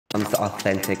comes to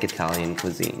authentic Italian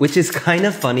cuisine, which is kind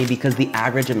of funny because the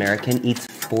average American eats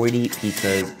 40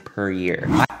 pizzas per year.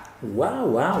 Wow,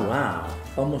 wow, wow.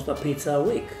 Almost a pizza a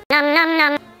week. Nom nom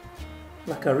nom.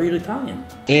 Like a real Italian.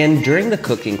 And during the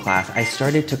cooking class, I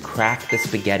started to crack the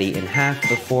spaghetti in half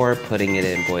before putting it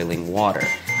in boiling water.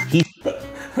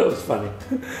 That was funny.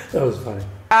 That was funny.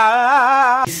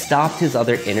 He stopped his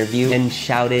other interview and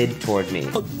shouted toward me.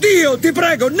 Oh, Dio, ti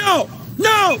prego, no!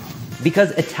 No!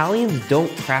 Because Italians don't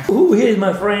crack. Ooh, here's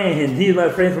my friend. Here's my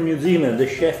friend from New Zealand, the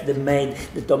chef that made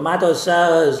the tomato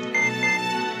sauce.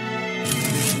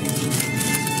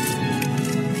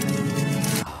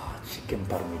 Oh, chicken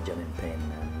parmigiano in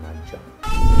penna, mannaggia.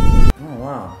 Oh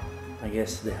wow, I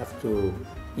guess they have to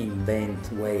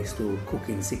invent ways to cook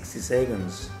in 60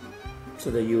 seconds so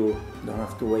that you don't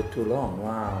have to wait too long.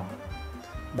 Wow,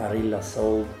 Barilla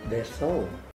sold their soul.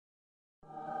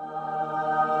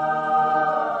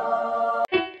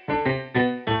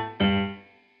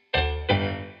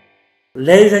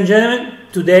 Ladies and gentlemen,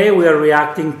 today we are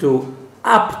reacting to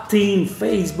Up-Teen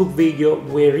Facebook video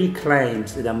where he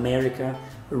claims that America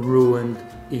ruined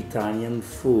Italian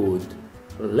food.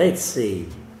 Let's see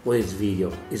what this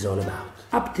video is all about.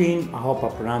 Up-Teen, I hope I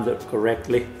pronounced it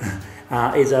correctly,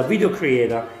 is a video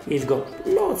creator. He's got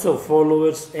lots of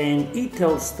followers and he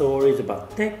tells stories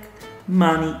about tech,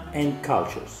 money and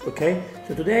cultures, okay?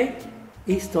 So today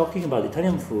he's talking about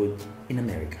Italian food in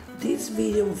America. This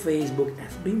video on Facebook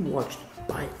has been watched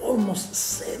by almost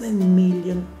 7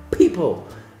 million people.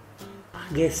 I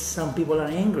guess some people are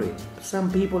angry.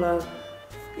 Some people are,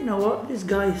 you know what, this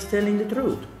guy is telling the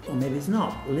truth. Or maybe it's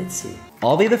not. Let's see.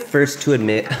 I'll be the first to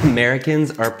admit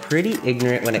Americans are pretty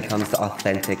ignorant when it comes to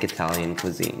authentic Italian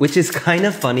cuisine, which is kind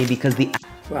of funny because the...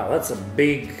 Wow, that's a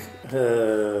big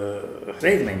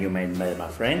statement you made, my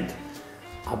friend.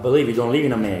 I believe you don't live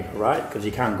in America, right? Because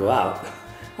you can't go out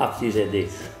after you said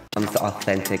this. Comes to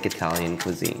authentic Italian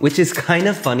cuisine, which is kind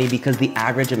of funny because the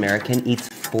average American eats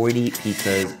 40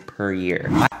 pizzas per year.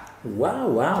 Wow,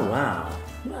 wow, wow,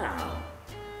 wow.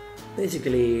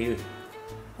 Basically,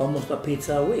 almost a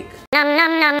pizza a week. Nom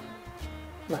nom nom.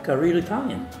 Like a real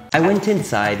Italian. I went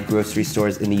inside grocery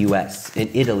stores in the US, in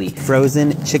Italy,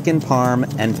 frozen chicken parm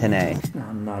and penne.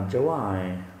 Mannaggia,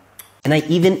 why? And I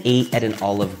even ate at an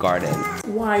Olive Garden.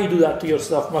 Why you do that to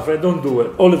yourself, my friend? Don't do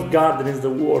it. Olive Garden is the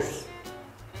worst.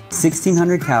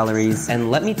 1,600 calories,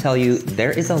 and let me tell you,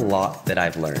 there is a lot that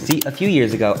I've learned. See, a few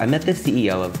years ago, I met the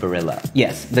CEO of Barilla.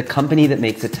 Yes, the company that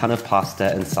makes a ton of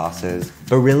pasta and sauces.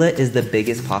 Barilla is the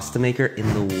biggest pasta maker in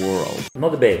the world.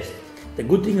 Not the best. The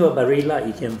good thing about Barilla,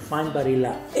 you can find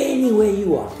Barilla anywhere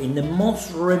you are. In the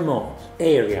most remote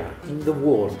area in the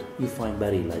world, you find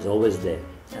Barilla. It's always there.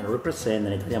 And represent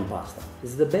an Italian pasta.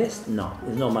 Is it the best? No,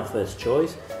 it's not my first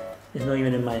choice. It's not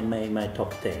even in my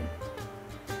top 10.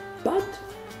 But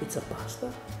it's a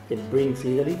pasta that brings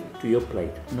Italy to your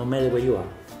plate, no matter where you are.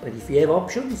 But if you have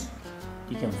options,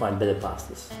 you can find better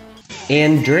pastas.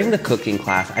 And during the cooking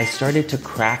class, I started to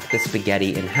crack the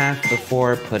spaghetti in half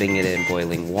before putting it in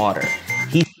boiling water.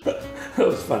 That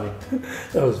was funny.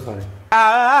 That was funny.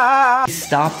 He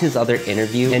stopped his other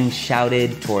interview and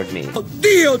shouted toward me. Oh,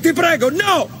 Dio, ti prego,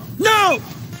 no! No!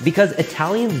 Because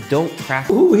Italians don't crack.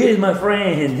 Ooh, here's my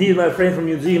friend. Here's my friend from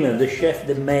New Zealand, the chef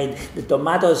that made the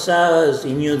tomato sauce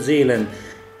in New Zealand.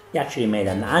 He actually made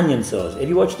an onion sauce. Have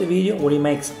you watched the video where he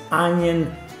makes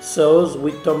onion sauce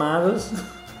with tomatoes?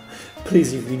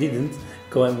 Please, if you didn't,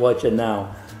 go and watch it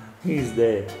now. He's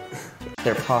there.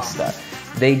 Their pasta.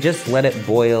 They just let it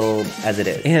boil as it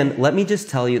is. And let me just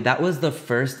tell you, that was the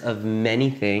first of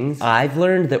many things I've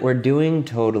learned that we're doing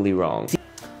totally wrong.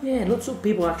 Yeah, lots of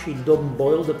people actually don't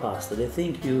boil the pasta. They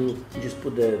think you just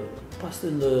put the pasta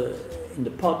in the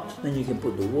pot, then you can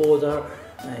put the water,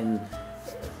 and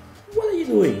what are you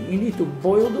doing? You need to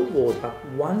boil the water.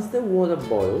 Once the water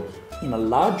boils, in a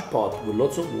large pot with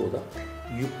lots of water,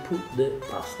 you put the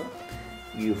pasta,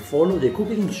 you follow the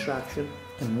cooking instruction,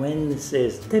 and when it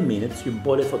says 10 minutes, you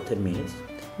boil it for 10 minutes,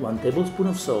 1 tablespoon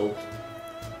of salt,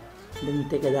 and then you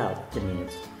take it out 10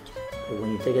 minutes. And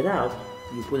when you take it out,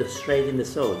 you put it straight in the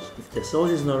sauce. If the sauce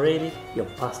is not ready, your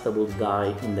pasta will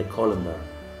die in the colander.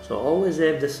 So always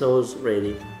have the sauce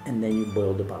ready and then you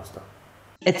boil the pasta.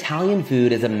 Italian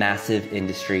food is a massive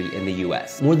industry in the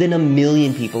US. More than 1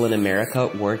 million people in America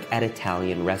work at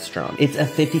Italian restaurants. It's a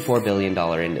 $54 billion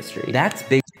industry. That's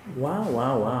big. Wow,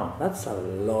 wow, wow. That's a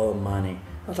lot of money.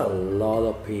 That's a lot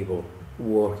of people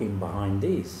working behind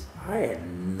this. I had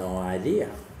no idea.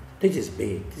 This is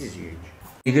big. This is huge.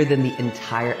 Bigger than the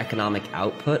entire economic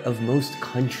output of most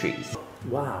countries.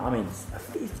 Wow, I mean, it's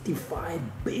 $55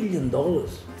 billion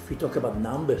if we talk about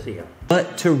numbers here.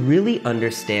 But to really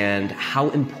understand how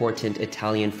important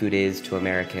Italian food is to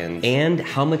Americans and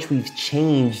how much we've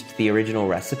changed the original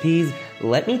recipes,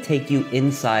 let me take you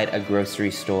inside a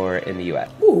grocery store in the US.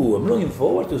 Ooh, I'm looking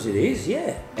forward to see this,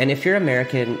 yeah. And if you're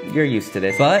American, you're used to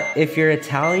this. But if you're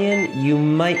Italian, you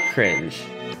might cringe.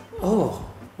 Oh,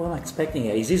 what am I expecting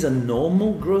here? Is this a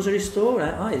normal grocery store?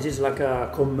 Is this like a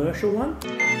commercial one?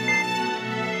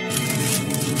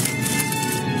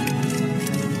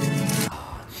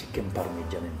 Chicken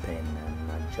parmigiano in penne,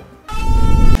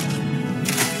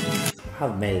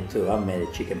 I've made it too. I've made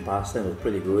a chicken pasta and it was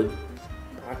pretty good.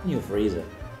 Back in your freezer.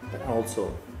 But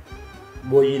also,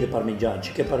 what you need the parmigiano,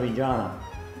 chicken parmigiana.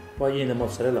 What you need the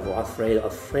mozzarella for?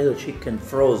 Alfredo chicken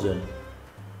frozen.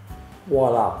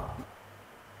 Voila.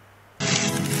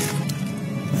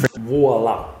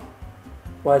 Voila.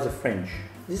 Why is it French?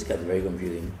 This got very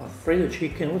confusing. Alfredo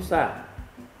chicken, what's that?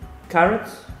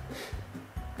 Carrots?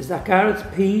 Is that carrots,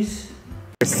 peas?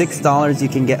 For $6, you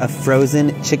can get a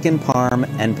frozen chicken parm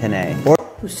and penne. Or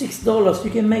For $6, you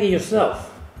can make it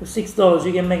yourself. For $6,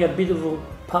 you can make a beautiful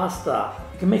pasta.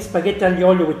 You can make spaghetti aglio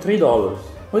olio with $3.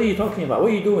 What are you talking about?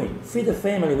 What are you doing? Feed the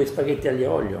family with spaghetti aglio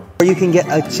olio. Or you can get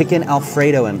a chicken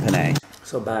Alfredo and penne.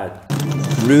 So bad.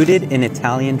 Rooted in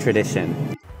Italian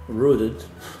tradition. Rooted.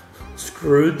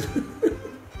 Screwed.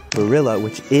 Barilla,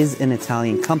 which is an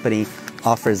Italian company,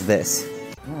 offers this.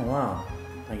 Oh wow.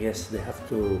 I guess they have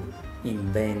to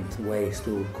invent ways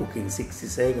to cook in 60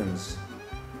 seconds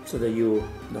so that you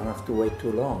don't have to wait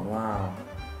too long. Wow.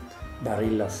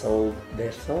 Barilla sold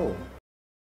their soul.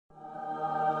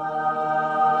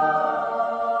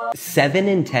 7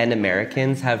 in 10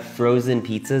 Americans have frozen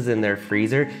pizzas in their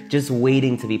freezer just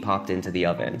waiting to be popped into the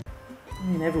oven. I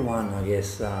mean, everyone, I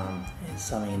guess, has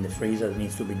something in the freezer that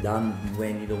needs to be done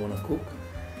when you don't want to cook.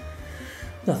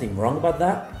 Nothing wrong about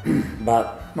that,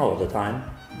 but not all the time.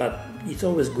 But it's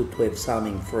always good to have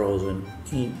something frozen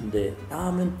in the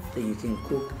oven that you can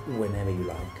cook whenever you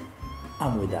like.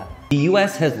 I'm with that. The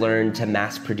US has learned to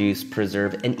mass produce,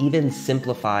 preserve, and even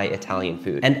simplify Italian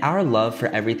food. And our love for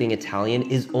everything Italian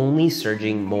is only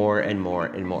surging more and more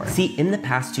and more. See, in the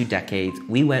past 2 decades,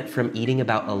 we went from eating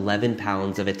about 11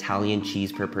 pounds of Italian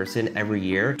cheese per person every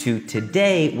year to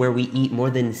today where we eat more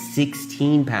than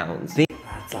 16 pounds.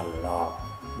 That's a lot.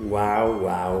 Wow,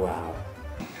 wow, wow.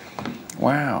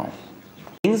 Wow.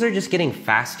 Things are just getting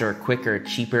faster, quicker,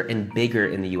 cheaper, and bigger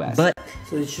in the US. But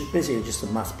so it's basically just a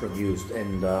mass-produced,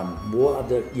 and what are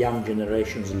the young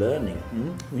generations learning?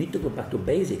 We need to go back to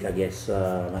basic, I guess.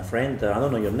 My friend, I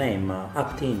don't know your name,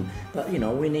 Aptin, but you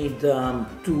know, we need to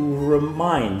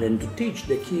remind and to teach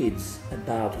the kids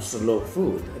about slow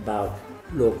food, about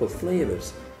local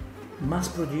flavors.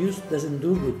 Mass-produced doesn't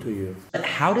do good to you. But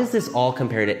how does this all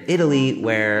compare to Italy,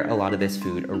 where a lot of this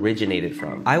food originated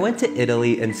from? I went to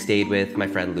Italy and stayed with my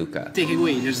friend Luca. Take it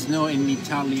away, there's no an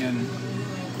Italian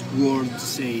word to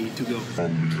say to go.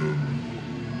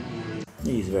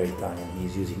 He's very Italian,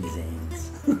 he's using his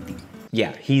hands.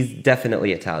 Yeah, he's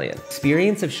definitely Italian.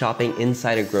 Experience of shopping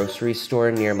inside a grocery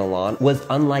store near Milan was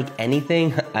unlike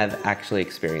anything I've actually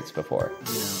experienced before.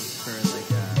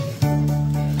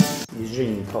 He's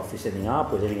drinking coffee sitting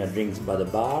up, we're having a drinks by the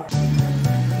bar.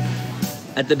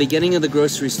 At the beginning of the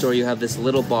grocery store, you have this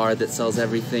little bar that sells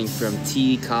everything from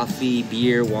tea, coffee,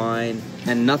 beer, wine,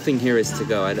 and nothing here is to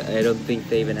go. I don't think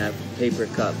they even have paper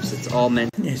cups. It's all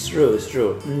meant. It's true, it's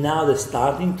true. Now they're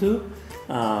starting to,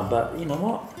 but you know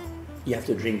what? You have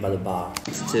to drink by the bar.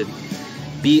 To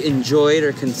be enjoyed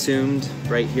or consumed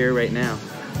right here, right now.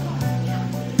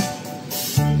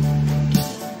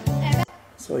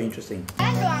 So interesting.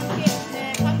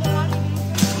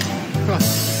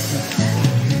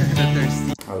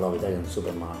 I love Italian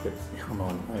supermarkets. Come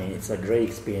on, I mean, it's a great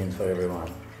experience for everyone.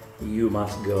 You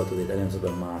must go to the Italian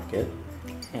supermarket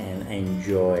and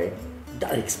enjoy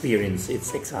that experience.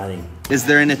 It's exciting. Is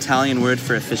there an Italian word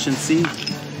for efficiency?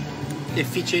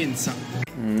 Efficienza.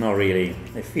 Not really.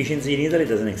 Efficiency in Italy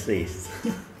doesn't exist.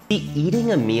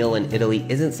 Eating a meal in Italy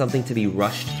isn't something to be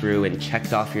rushed through and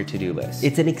checked off your to-do list.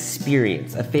 It's an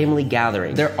experience, a family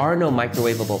gathering. There are no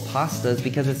microwavable pastas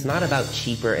because it's not about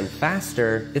cheaper and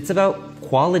faster. It's about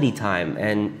quality time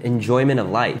and enjoyment of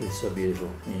life. It's so beautiful.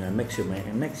 You know, it makes you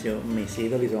miss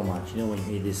Italy so much. You know, when you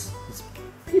hear these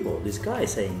people, this guy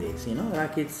saying this, you know,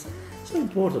 like it's so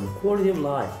important. Quality of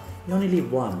life. You only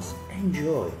live once.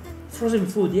 Enjoy. Frozen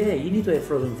food, yeah, you need to have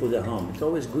frozen food at home. It's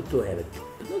always good to have it,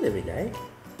 but not every day.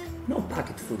 No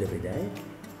packet food every day.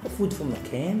 No food from the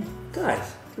can.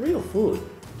 Guys, real food.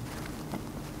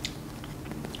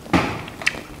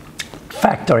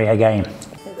 Factory again.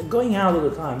 going out all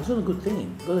the time, it's not a good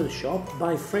thing. Go to the shop,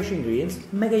 buy fresh ingredients,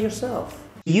 make it yourself.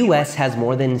 The US has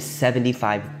more than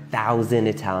 75,000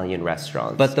 Italian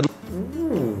restaurants, but the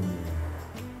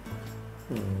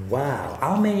Wow,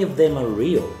 how many of them are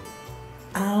real?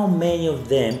 How many of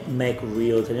them make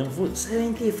real Italian food?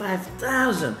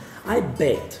 75,000! I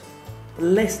bet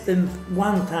less than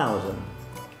 1,000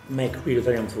 make real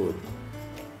Italian food.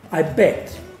 I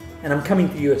bet. And I'm coming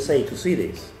to USA to see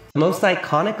this. most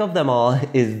iconic of them all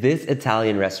is this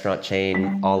Italian restaurant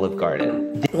chain, Olive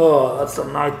Garden. Oh, that's a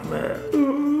nightmare.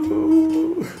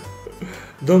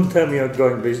 Don't tell me you're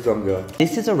going, please don't go.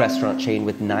 This is a restaurant chain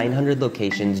with 900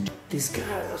 locations.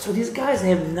 So these guys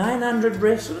have 900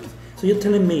 restaurants? So you're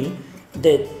telling me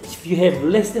that if you have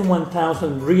less than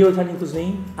 1,000 real Italian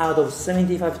cuisine out of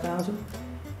 75,000,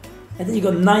 and then you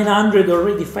got 900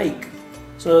 already fake.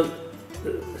 So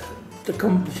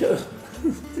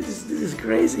this is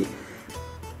crazy.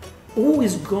 Who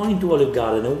is going to Olive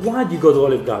Garden and why do you go to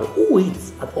Olive Garden? Who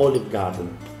eats at Olive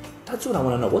Garden? That's what I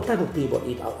want to know. What type of people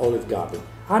eat at Olive Garden?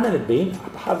 I've never been.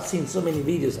 I've seen so many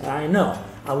videos and I know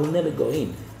I will never go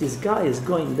in. This guy is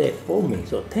going there for me.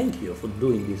 So thank you for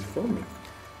doing this for me.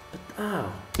 But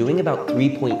Doing about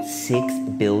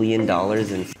 $3.6 billion in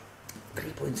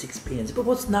 3.6 billion. But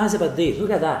what's nice about this?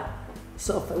 Look at that.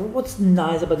 So what's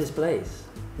nice about this place?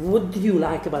 What do you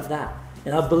like about that?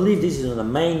 And I believe this is on the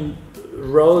main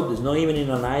road. There's not even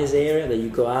in a nice area that you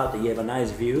go out and you have a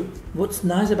nice view. What's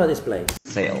nice about this place?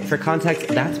 sales. For context,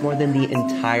 that's more than the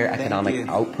entire economic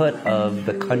output of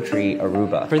the country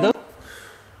Aruba. For those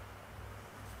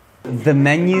The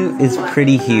menu is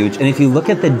pretty huge, and if you look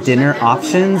at the dinner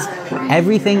options,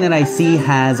 everything that I see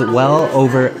has well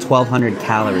over 1,200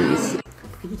 calories.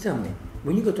 Can you tell me,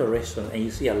 when you go to a restaurant and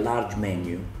you see a large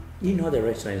menu, you know the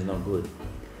restaurant is not good.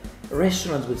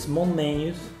 Restaurants with small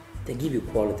menus, they give you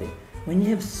quality. When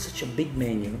you have such a big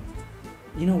menu,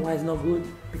 you know why it's not good?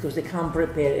 Because they can't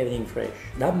prepare everything fresh.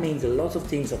 That means a lot of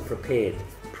things are prepared,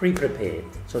 pre-prepared.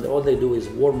 So all they do is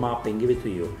warm up and give it to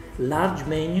you. Large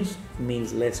menus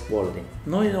means less quality.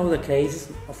 Not in all the cases,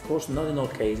 of course, not in all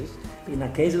cases. But in a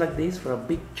case like this, for a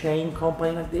big chain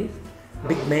company like this,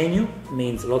 big menu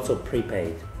means lots of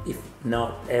prepaid. If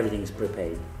not, everything is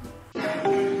prepaid.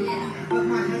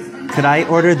 Could I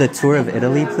order the tour of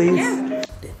Italy, please?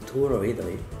 The tour of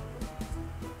Italy?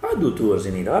 I do tours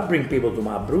in Italy. I bring people to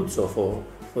my Abruzzo for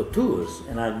tours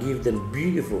and I give them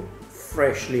beautiful,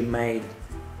 freshly made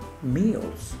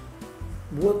meals.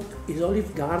 What is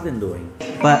Olive Garden doing?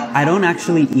 But I don't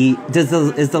actually eat. Is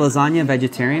the lasagna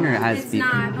vegetarian or has It's beef?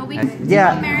 not, but we can put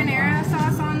Yeah. marinara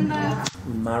sauce on the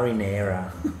Marinara.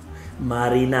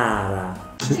 Marinara.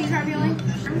 cheese ravioli. We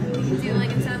can do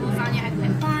like instead of lasagna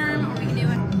eggplant parm, or we can do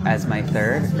it. As my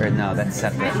third? Or no, that's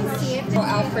separate.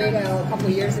 Alfredo a couple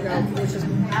of years ago, which is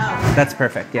That's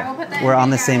perfect, yeah. We're on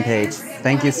the same page.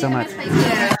 Thank you so much.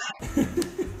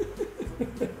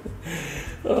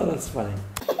 Oh, that's funny.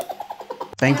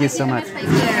 Thank you so much.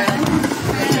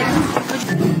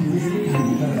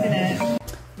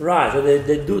 Right, so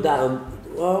they do that on,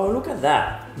 oh, look at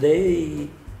that. They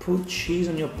put cheese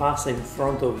on your pasta in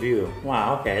front of you.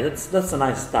 Wow, okay, that's a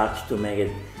nice touch to make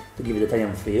it, to give it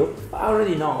Italian feel. I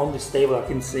already know on this table I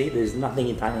can see there's nothing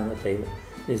Italian on the table.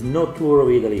 There's no tour of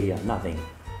Italy here, nothing.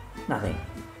 Nothing.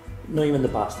 Not even the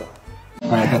pasta.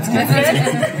 Alright, that's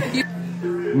good.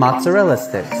 Mozzarella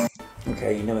sticks.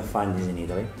 Okay, you never find this in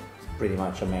Italy. It's pretty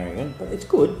much American, but it's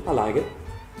good. I like it.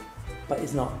 But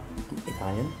it's not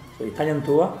Italian. So Italian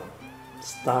tour,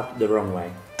 start the wrong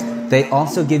way. They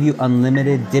also give you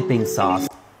unlimited dipping sauce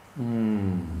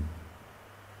to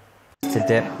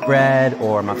dip bread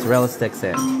or mozzarella sticks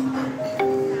in.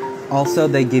 Also,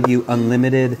 they give you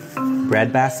unlimited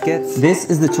bread baskets. This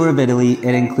is the tour of Italy.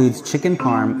 It includes chicken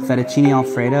parm, fettuccine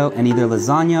alfredo, and either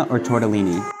lasagna or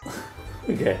tortellini.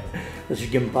 Okay, the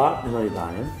chicken parm is not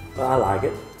Italian, but I like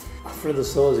it. Alfredo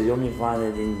sauce, you only find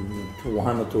it in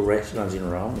one or two restaurants in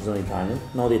Rome. It's not Italian,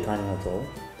 not Italian at all.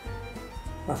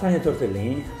 Lasagna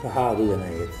tortellini, so how do they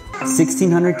make it?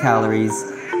 1,600 calories,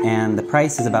 and the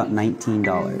price is about $19.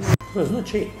 So it's not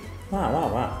cheap.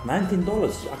 Wow.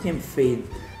 $19, I can feed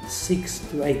 6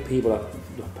 to 8 people,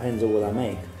 depends on what I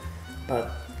make.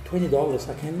 But $20,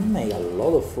 I can make a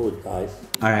lot of food, guys.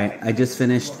 Alright, I just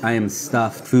finished. I am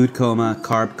stuffed. Food coma,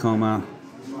 carb coma.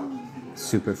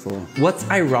 Super full. What's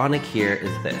ironic here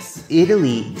is this.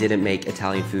 Italy didn't make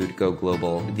Italian food go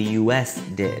global. The US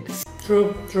did.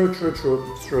 True.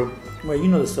 Well, you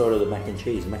know the story of the mac and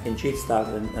cheese. Mac and cheese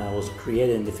started was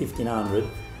created in the 1500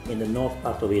 in the north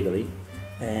part of Italy,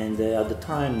 and at the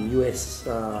time, U.S.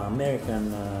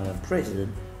 American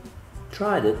president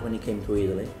tried it when he came to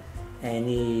Italy, and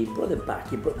he brought it back.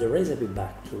 He brought the recipe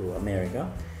back to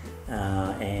America,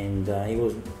 and it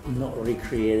was not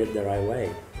recreated the right way.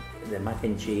 The mac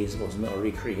and cheese was not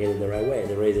recreated the right way.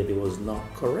 The recipe was not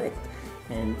correct,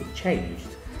 and it changed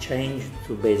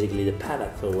to basically the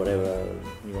palate or whatever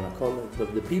you want to call it.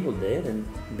 But the people there, and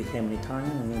became an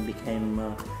Italian, and then became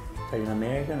Italian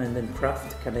American, and then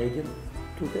Kraft Canadian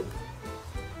took it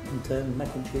and turned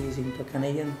mac and cheese into a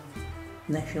Canadian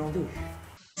national dish.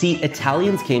 See,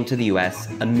 Italians came to the US,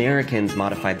 Americans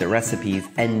modified the recipes,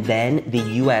 and then the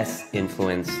US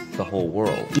influenced the whole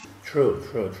world. True.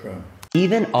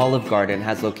 Even Olive Garden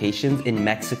has locations in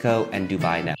Mexico and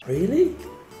Dubai now. Really?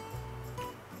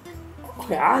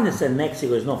 Okay, I understand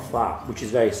Mexico is not far, which is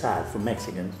very sad for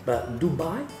Mexicans, but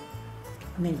Dubai?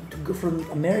 I mean, to go from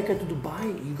America to Dubai,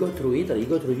 you go through Italy, you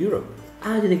go through Europe.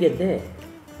 How did they get there?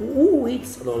 Who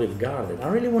eats at Olive Garden? I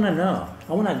really want to know.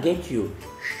 I want to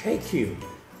shake you,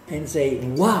 and say,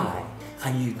 why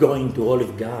are you going to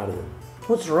Olive Garden?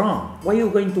 What's wrong? Why are you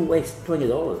going to waste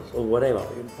 $20 or whatever,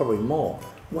 probably more?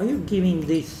 Why are you giving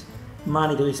this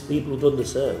money to these people who don't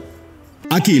deserve?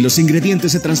 Aquí los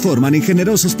ingredientes se transforman en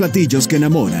generosos platillos que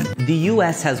enamoran. The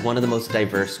US has one of the most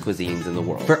diverse cuisines in the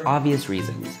world, for obvious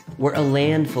reasons. We're a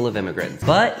land full of immigrants.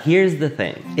 But here's the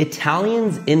thing.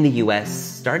 Italians in the US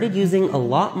started using a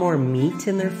lot more meat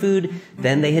in their food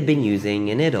than they had been using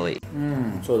in Italy.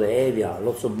 So the heavier,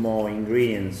 lots of more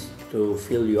ingredients to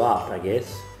fill you up, I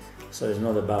guess. So it's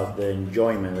not about the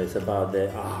enjoyment, it's about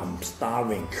the, I'm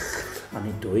starving, I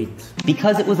need to eat.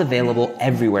 Because it was available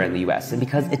everywhere in the US, and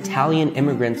because Italian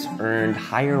immigrants earned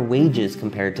higher wages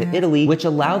compared to Italy, which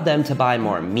allowed them to buy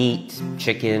more meat,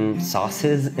 chicken,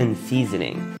 sauces, and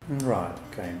seasoning. Right,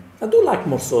 okay. I do like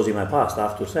more sauce in my pasta, I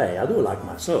have to say. I do like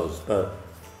my sauce, but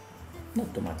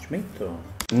not too much meat though.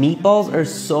 Meatballs are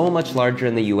so much larger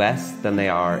in the US than they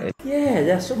are in... Yeah,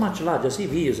 they're so much larger. I see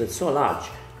videos, it's so large.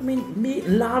 I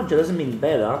mean, larger doesn't mean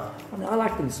better. I mean, I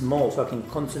like them small so I can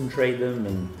concentrate them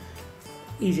and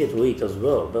easier to eat as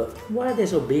well. But why are they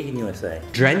so big in USA?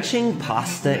 Drenching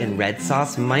pasta in red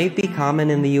sauce might be common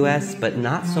in the US, but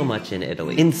not so much in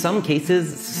Italy. In some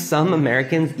cases, some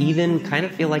Americans even kind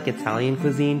of feel like Italian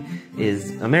cuisine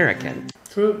is American.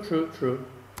 True.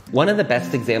 One of the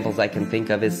best examples I can think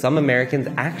of is some Americans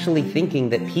actually thinking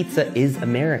that pizza is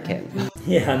American.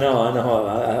 Yeah, I know.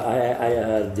 I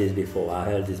heard this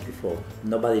before.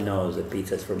 Nobody knows that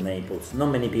pizza is from Naples. Not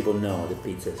many people know that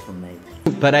pizza is from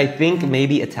Naples. But I think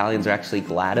maybe Italians are actually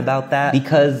glad about that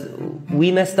because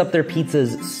we messed up their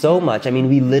pizzas so much. I mean,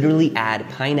 we literally add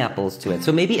pineapples to it.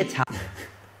 So maybe Italian...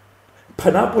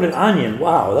 Pineapple and onion,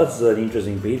 wow, that's an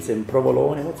interesting pizza. And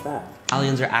provolone, what's that?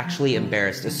 Italians are actually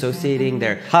embarrassed associating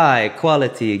their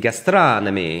high-quality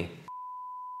gastronomy.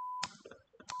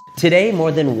 Today,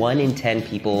 more than 1 in 10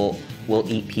 people will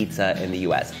eat pizza in the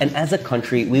US. And as a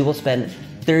country, we will spend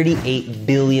 $38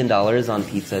 billion on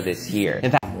pizza this year.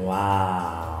 In fact,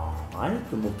 wow, I need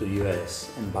to move to the US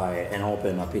and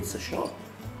open a pizza shop.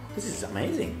 This is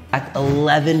amazing.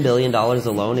 $11 billion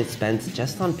alone is spent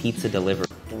just on pizza delivery.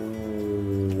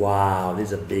 Wow,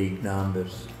 these are big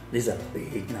numbers.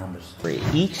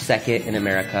 Each second in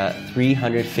America,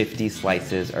 350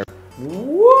 slices are...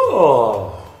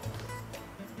 Whoa!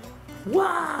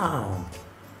 Wow!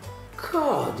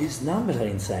 God, these numbers are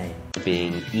insane.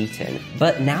 ...being eaten.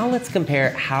 But now let's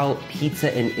compare how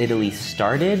pizza in Italy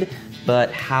started,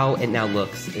 but how it now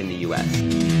looks in the US.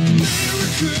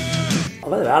 Oh,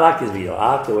 by the way, I like this video.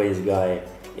 I like the way this guy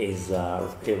is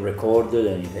recorded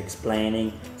and he's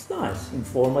explaining. It's nice,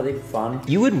 informative, fun.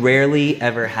 You would rarely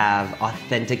ever have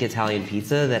authentic Italian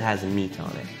pizza that has meat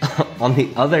on it. On the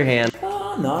other hand...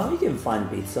 no, you can find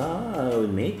pizza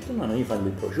with meat. No, you find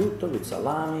with prosciutto, with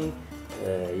salami.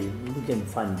 You can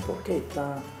find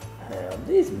porchetta.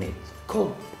 This meat,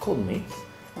 cold meat.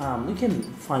 You can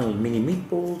find with mini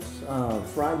meatballs,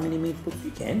 fried mini meatballs.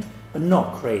 You can, but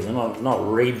not crazy.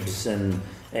 Not ribs and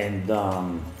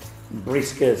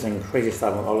briskets and crazy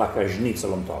stuff, or like a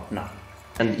schnitzel on top. No.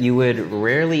 And you would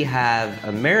rarely have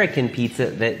American pizza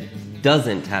that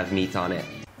doesn't have meat on it.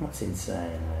 That's insane,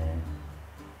 man.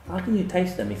 How can you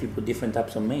taste them if you put different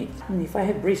types of meat? I mean, if I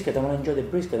have brisket, I want to enjoy the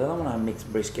brisket. I don't want to mix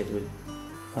brisket with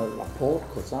a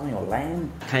pork or something, or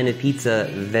lamb. Kind of pizza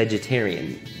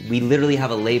vegetarian. We literally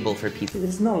have a label for pizza.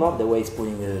 There's no love the way it's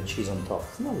putting the cheese on top.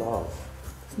 It's no love.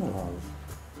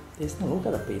 There's no look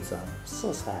at the pizza. It's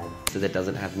so sad. So that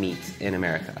doesn't have meat in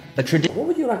America. What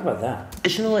would you like about that?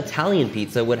 Traditional Italian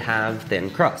pizza would have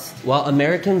thin crust, while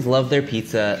Americans love their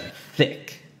pizza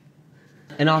thick.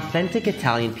 An authentic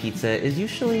Italian pizza is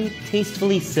usually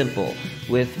tastefully simple,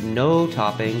 with no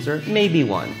toppings or maybe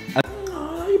one.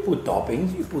 You put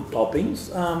toppings. You put toppings.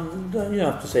 You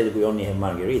don't have to say that we only have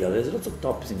margherita. There's lots of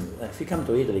toppings. If you come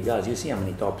to Italy, guys, you see how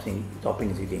many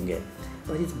toppings you can get.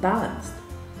 But it's balanced.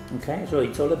 Okay, so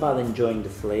it's all about enjoying the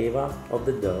flavor of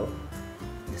the dough,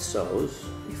 the sauce.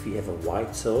 If you have a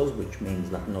white sauce, which means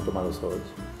like no tomato sauce,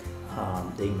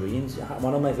 the ingredients.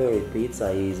 One of my favorite pizza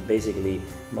is basically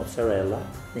mozzarella.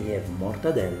 Then you have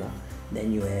mortadella.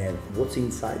 Then you have what's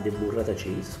inside the burrata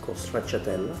cheese, called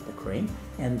stracciatella, the cream,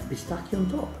 and pistachio on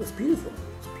top. It's beautiful.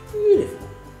 It's beautiful,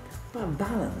 but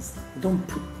balanced. Don't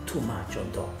put too much on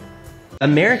top.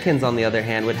 Americans, on the other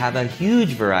hand, would have a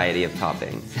huge variety of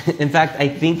toppings. In fact, I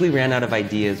think we ran out of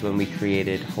ideas when we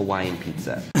created Hawaiian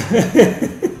pizza.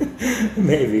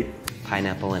 Maybe.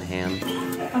 Pineapple and ham.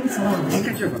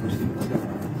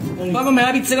 Ma come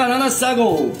la pizza non sta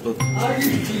agosto?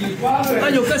 Ma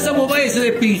io questo paese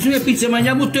del pizza, le pizze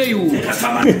mangiamo tutte io.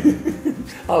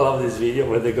 I love this video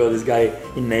where they go, this guy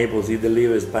in Naples, he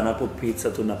delivers pineapple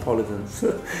pizza to Napolitans.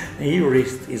 And he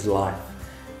risked his life.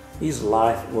 His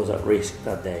life was at risk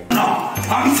that day.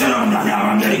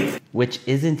 Which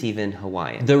isn't even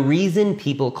Hawaiian. The reason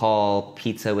people call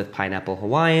pizza with pineapple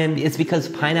Hawaiian is because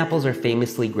pineapples are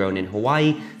famously grown in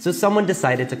Hawaii, so someone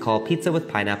decided to call pizza with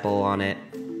pineapple on it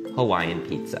Hawaiian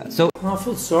pizza. So I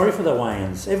feel sorry for the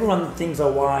Hawaiians. Everyone thinks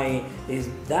Hawaii is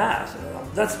that.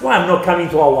 That's why I'm not coming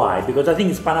to Hawaii, because I think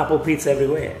it's pineapple pizza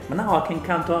everywhere. But now I can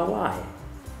come to Hawaii.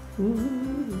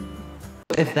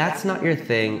 if that's not your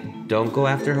thing, don't go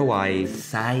after Hawaii.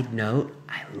 Side note,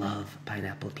 I love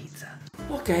pineapple pizza.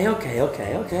 Okay, you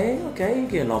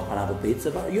can love pineapple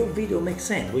pizza, but your video makes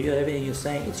sense. With everything you're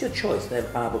saying, it's your choice to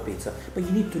have pineapple pizza, but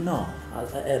you need to know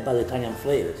about the Italian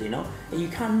flavors, you know? And you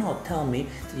cannot tell me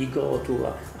that you go to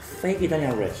a fake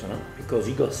Italian restaurant, because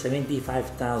you got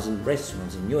 75,000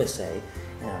 restaurants in USA,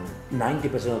 and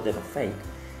 90% of them are fake.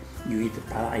 You eat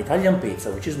Italian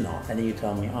pizza, which is not, and then you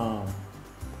tell me, oh,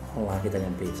 I don't like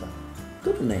Italian pizza.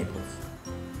 Go to Naples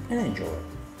and enjoy it.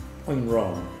 Or in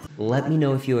Rome. Let me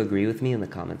know if you agree with me in the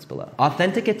comments below.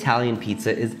 Authentic Italian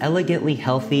pizza is elegantly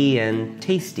healthy and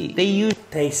tasty. They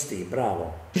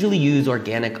usually use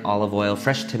organic olive oil,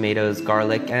 fresh tomatoes,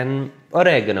 garlic, and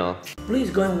oregano. Please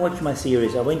go and watch my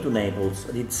series. I went to Naples,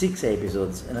 I did 6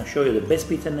 episodes, and I show you the best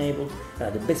pizza in Naples,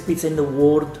 the best pizza in the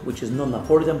world, which is not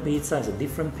Napolitan pizza, it's a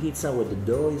different pizza where the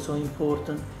dough is so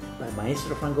important, by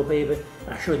Maestro Franco Pepe.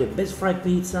 I show you the best fried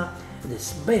pizza, the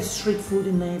best street food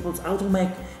in Naples, how to make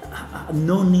a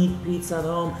no-knead pizza at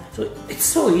home. So it's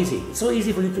so easy. It's so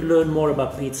easy for you to learn more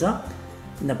about pizza,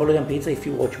 Napolitan pizza, if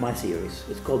you watch my series.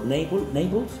 It's called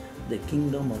Naples, the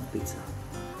Kingdom of Pizza,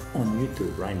 on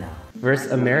YouTube right now.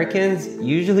 Versus Americans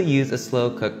usually use a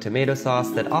slow-cooked tomato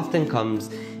sauce that often comes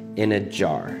in a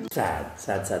jar. Sad.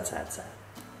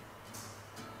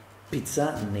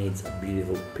 Pizza needs a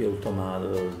beautiful peeled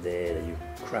tomatoes there that you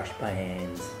crush by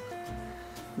hands.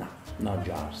 No, not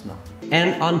jars, no.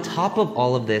 And on top of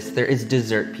all of this, there is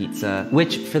dessert pizza,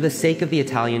 which for the sake of the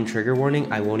Italian trigger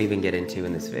warning, I won't even get into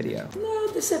in this video.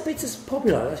 No, dessert pizza is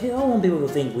popular. I don't want people to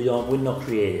think we're not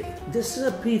creative.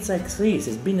 Dessert pizza exists.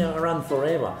 It's been around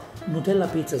forever. Nutella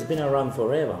pizza has been around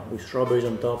forever, with strawberries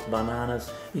on top,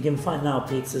 bananas. You can find now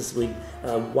pizzas with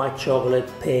white chocolate,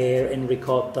 pear, and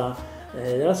ricotta.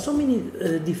 There are so many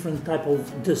different types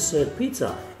of dessert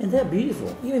pizza, and they're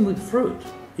beautiful, even with fruit.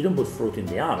 You don't put fruit in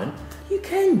the oven. You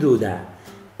can do that,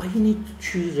 but you need to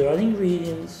choose the right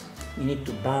ingredients. You need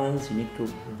to balance. You need to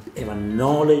have a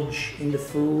knowledge in the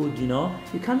food. You know,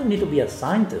 you kind of need to be a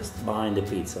scientist behind the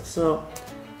pizza. So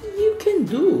you can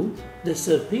do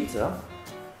dessert pizza.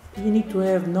 You need to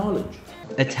have knowledge.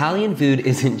 Italian food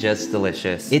isn't just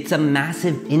delicious. It's a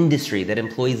massive industry that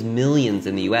employs millions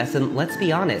in the US, and let's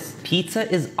be honest, pizza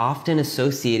is often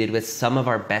associated with some of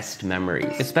our best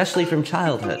memories, especially from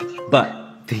childhood.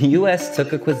 But the US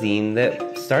took a cuisine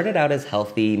that started out as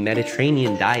healthy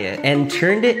Mediterranean diet and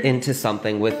turned it into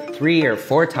something with 3 or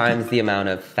 4 times the amount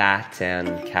of fat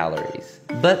and calories.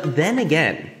 But then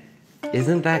again,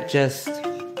 isn't that just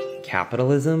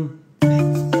capitalism?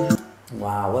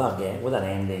 Wow, what an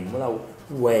ending, what a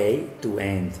way to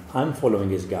end. I'm following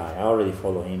this guy, I already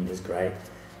follow him, he's great.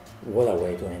 What a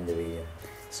way to end the video.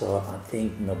 So I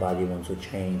think nobody wants to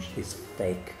change this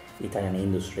fake Italian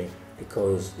industry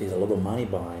because there's a lot of money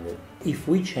behind it. If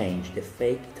we change the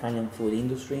fake Italian food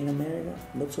industry in America,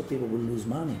 lots of people will lose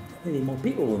money. Maybe more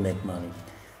people will make money.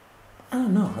 I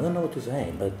don't know what to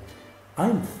say, but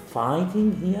I'm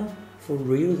fighting here for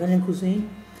real Italian cuisine.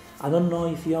 I don't know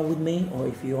if you are with me or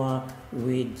if you are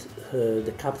with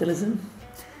the capitalism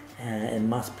and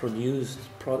mass-produced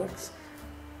products.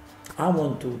 I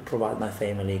want to provide my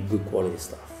family good quality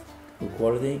stuff, good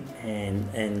quality,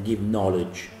 and give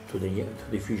knowledge to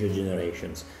the future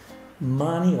generations.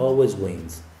 Money always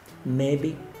wins.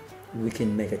 Maybe we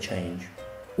can make a change.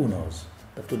 Who knows?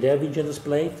 But today Vincenzo's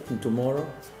plate, and tomorrow,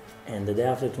 and the day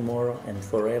after tomorrow, and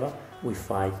forever, we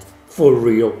fight for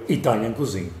real Italian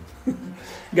cuisine.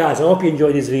 Guys, I hope you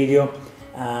enjoyed this video.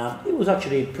 It was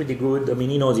actually pretty good. I mean,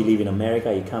 he knows he lives in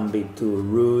America, he can't be too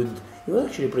rude. It was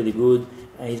actually pretty good,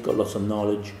 and he's got lots of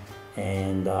knowledge,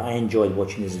 and I enjoyed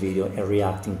watching this video and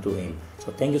reacting to him.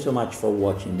 So thank you so much for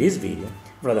watching this video.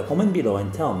 Rather, comment below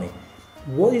and tell me,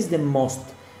 what is the most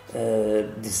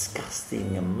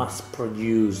disgusting and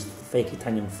mass-produced fake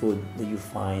Italian food that you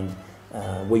find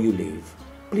where you live?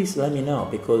 Please let me know,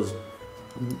 because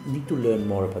I need to learn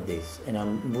more about this, and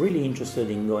I'm really interested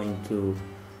in going to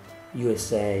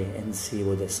USA and see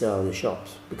what they sell at the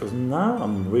shops, because now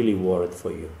I'm really worried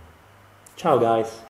for you. Ciao guys!